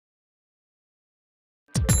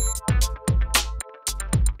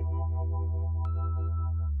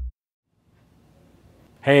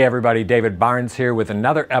Hey everybody, David Barnes here with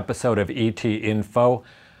another episode of ET Info,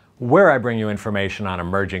 where I bring you information on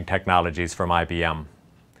emerging technologies from IBM.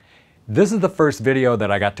 This is the first video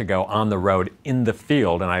that I got to go on the road in the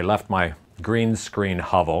field, and I left my green screen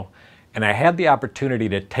hovel, and I had the opportunity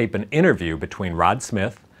to tape an interview between Rod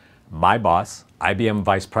Smith, my boss, IBM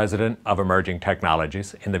Vice President of Emerging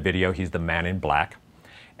Technologies. In the video, he's the man in black.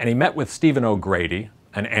 And he met with Steven O'Grady,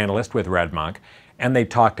 an analyst with Redmonk, and they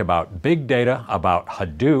talked about big data, about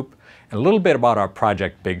Hadoop, and a little bit about our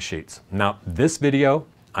project Big Sheets. Now, this video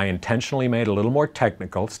I intentionally made a little more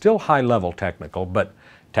technical, still high-level technical, but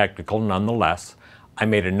technical nonetheless. I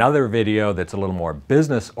made another video that's a little more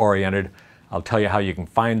business-oriented. I'll tell you how you can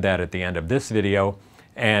find that at the end of this video,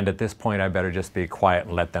 and at this point I better just be quiet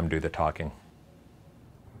and let them do the talking.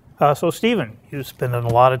 So Steven, you're spending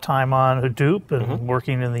a lot of time on Hadoop and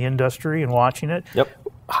working in the industry and watching it. Yep.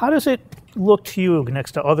 How does it look to you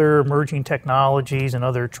next to other emerging technologies and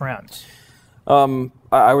other trends?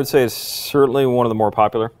 I would say it's certainly one of the more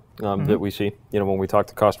popular that we see. You know, when we talk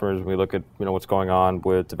to customers, we look at what's going on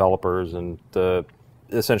with developers and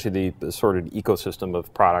essentially the sort of ecosystem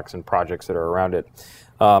of products and projects that are around it.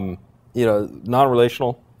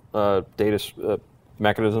 Non-relational data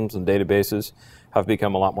mechanisms and databases have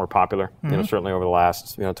become a lot more popular. Certainly over the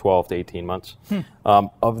last 12 to 18 months.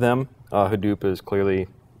 Of them, Hadoop is clearly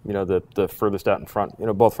the furthest out in front,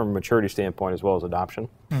 both from a maturity standpoint as well as adoption.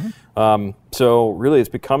 So really it's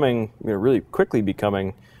becoming, really quickly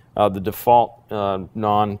becoming the default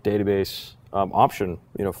non-database option,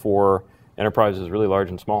 for enterprises really large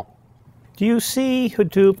and small. Do you see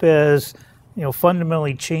Hadoop as,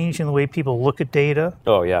 fundamentally changing the way people look at data?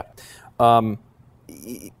 Oh yeah. I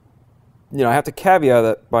have to caveat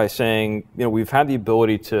that by saying, we've had the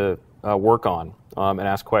ability to work on and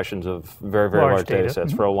ask questions of very, very large data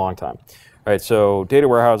sets for a long time. Right, so data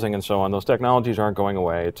warehousing and so on, those technologies aren't going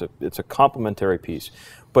away. It's a complementary piece.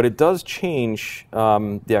 But it does change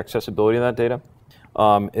the accessibility of that data.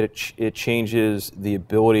 It changes the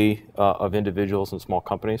ability of individuals and small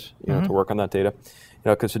companies to work on that data.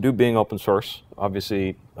 Because Hadoop being open source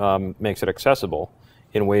obviously makes it accessible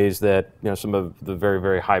in ways that some of the very,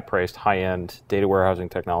 very high-priced, high-end data warehousing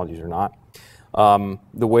technologies are not.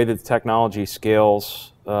 The way that the technology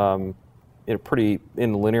scales in a pretty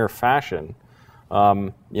linear fashion,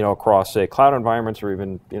 across say cloud environments or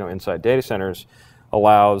even inside data centers,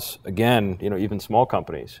 allows again even small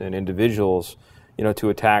companies and individuals to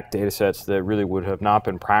attack data sets that really would have not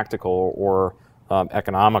been practical or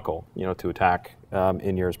economical to attack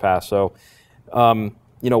in years past. So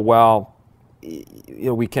while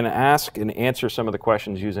we can ask and answer some of the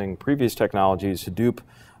questions using previous technologies, Hadoop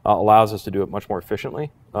allows us to do it much more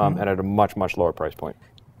efficiently and at a much, much lower price point.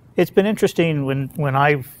 It's been interesting when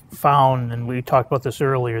I've found, and we talked about this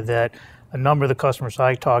earlier, that a number of the customers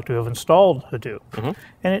I talked to have installed Hadoop,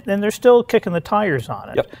 and they're still kicking the tires on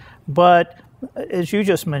it. Yep. But as you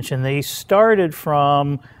just mentioned, they started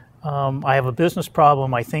from, I have a business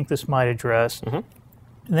problem I think this might address.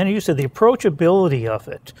 And then you said the approachability of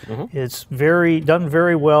it. It's done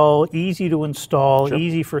very well, easy to install,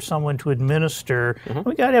 easy for someone to administer.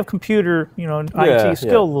 We got to have computer, IT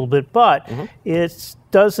skill a little bit, but it's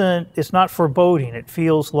not foreboding. It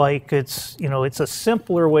feels like it's a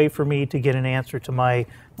simpler way for me to get an answer to my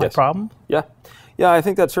problem. Yeah, I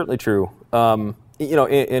think that's certainly true. And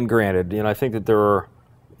granted, I think that there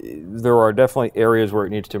are definitely areas where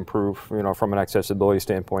it needs to improve, from an accessibility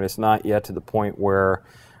standpoint. It's not yet to the point where,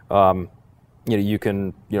 you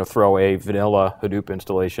can, throw a vanilla Hadoop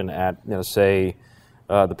installation at, say,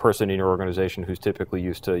 the person in your organization who's typically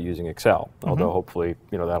used to using Excel. Although hopefully,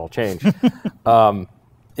 that'll change. But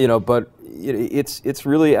it's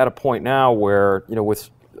really at a point now where, with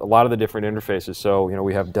a lot of the different interfaces. So,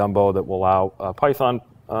 we have Dumbo that will allow Python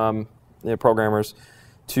programmers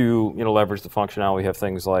to leverage the functionality. We have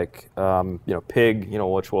things like Pig,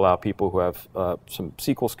 which will allow people who have some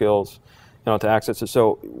SQL skills to access it.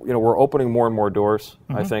 So we're opening more and more doors,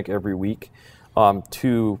 I think, every week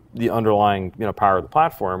to the underlying power of the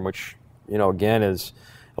platform, which again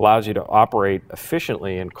allows you to operate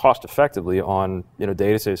efficiently and cost effectively on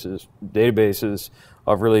databases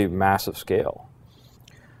of really massive scale.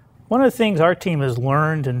 One of the things our team has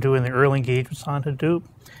learned in doing the early engagements on Hadoop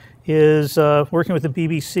is working with the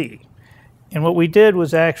BBC. And what we did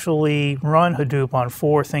was actually run Hadoop on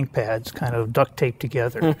 4 ThinkPads, kind of duct taped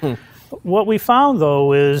together. What we found,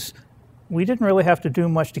 though, is we didn't really have to do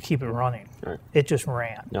much to keep it running. Right. It just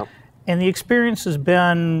ran. Yep. And the experience has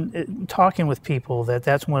been, talking with people,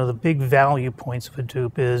 that's one of the big value points of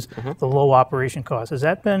Hadoop is the low operation cost. Has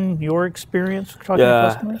that been your experience talking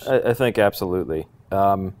to customers? I think absolutely.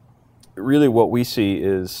 really what we see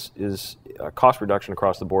is cost reduction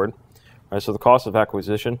across the board. Right, so the cost of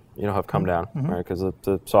acquisition, have come down, right? Because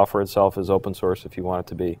the software itself is open source if you want it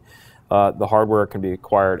to be. The hardware can be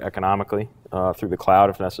acquired economically through the cloud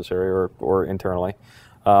if necessary, or internally.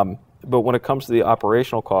 But when it comes to the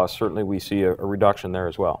operational costs, certainly we see a reduction there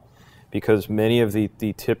as well, because many of the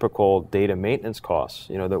typical data maintenance costs,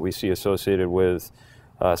 that we see associated with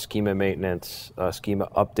schema maintenance, schema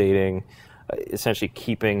updating, essentially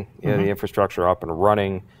keeping the infrastructure up and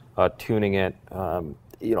running, tuning it.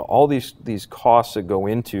 All these costs that go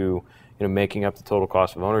into making up the total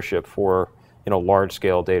cost of ownership for large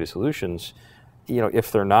scale data solutions,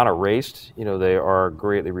 if they're not erased, they are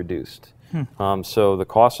greatly reduced. So the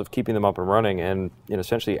cost of keeping them up and running and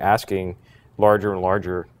essentially asking larger and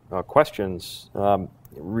larger questions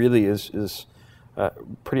really is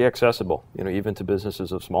pretty accessible, even to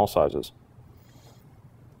businesses of small sizes.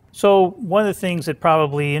 So one of the things that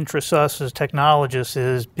probably interests us as technologists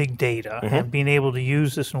is big data and being able to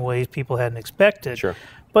use this in ways people hadn't expected. Sure.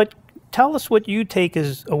 But tell us what you take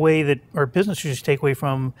as a way that our businesses should take away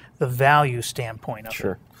from the value standpoint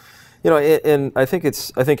of it. And I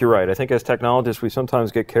think you're right. I think as technologists, we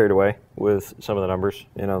sometimes get carried away with some of the numbers.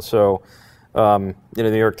 So the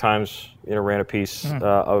New York Times ran a piece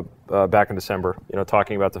back in December,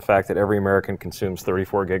 talking about the fact that every American consumes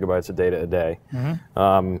 34 gigabytes of data a day.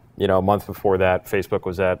 A month before that, Facebook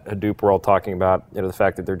was at Hadoop World talking about the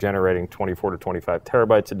fact that they're generating 24 to 25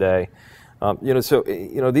 terabytes a day.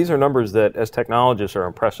 These are numbers that, as technologists, are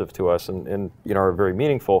impressive to us and are very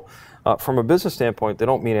meaningful. From a business standpoint, they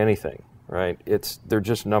don't mean anything, right? They're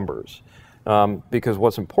just numbers. Because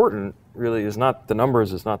what's important really is not the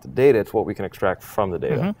numbers, it's not the data, it's what we can extract from the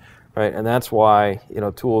data, right? And that's why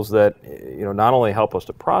tools that not only help us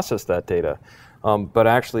to process that data, but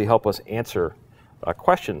actually help us answer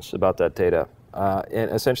questions about that data and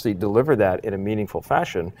essentially deliver that in a meaningful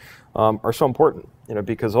fashion are so important.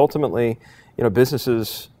 Because ultimately,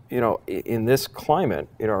 businesses in this climate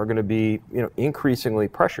are going to be increasingly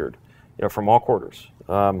pressured from all quarters.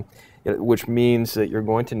 Which means that you're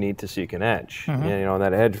going to need to seek an edge. And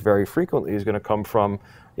that edge very frequently is going to come from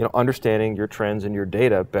understanding your trends and your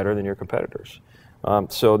data better than your competitors.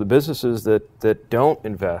 So the businesses that don't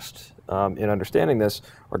invest in understanding this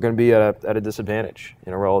are going to be at a disadvantage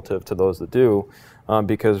relative to those that do,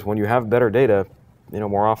 because when you have better data,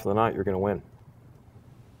 more often than not, you're going to win.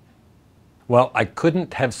 Well, I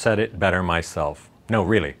couldn't have said it better myself. No,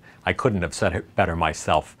 really, I couldn't have said it better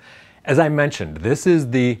myself. As I mentioned, this is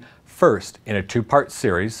the first in a two-part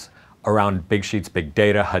series around Big Sheets, Big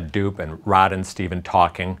Data, Hadoop, and Rod and Steven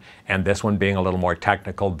talking, and this one being a little more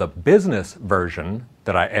technical. The business version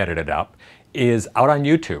that I edited up is out on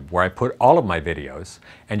YouTube, where I put all of my videos,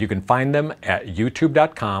 and you can find them at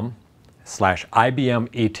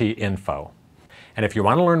youtube.com/IBMETinfo. And if you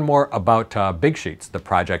want to learn more about Big Sheets, the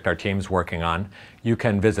project our team's working on, you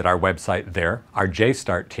can visit our website there, our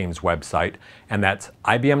JStart team's website, and that's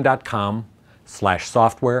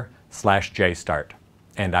ibm.com/software/JStart.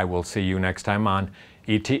 And I will see you next time on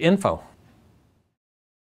ET Info.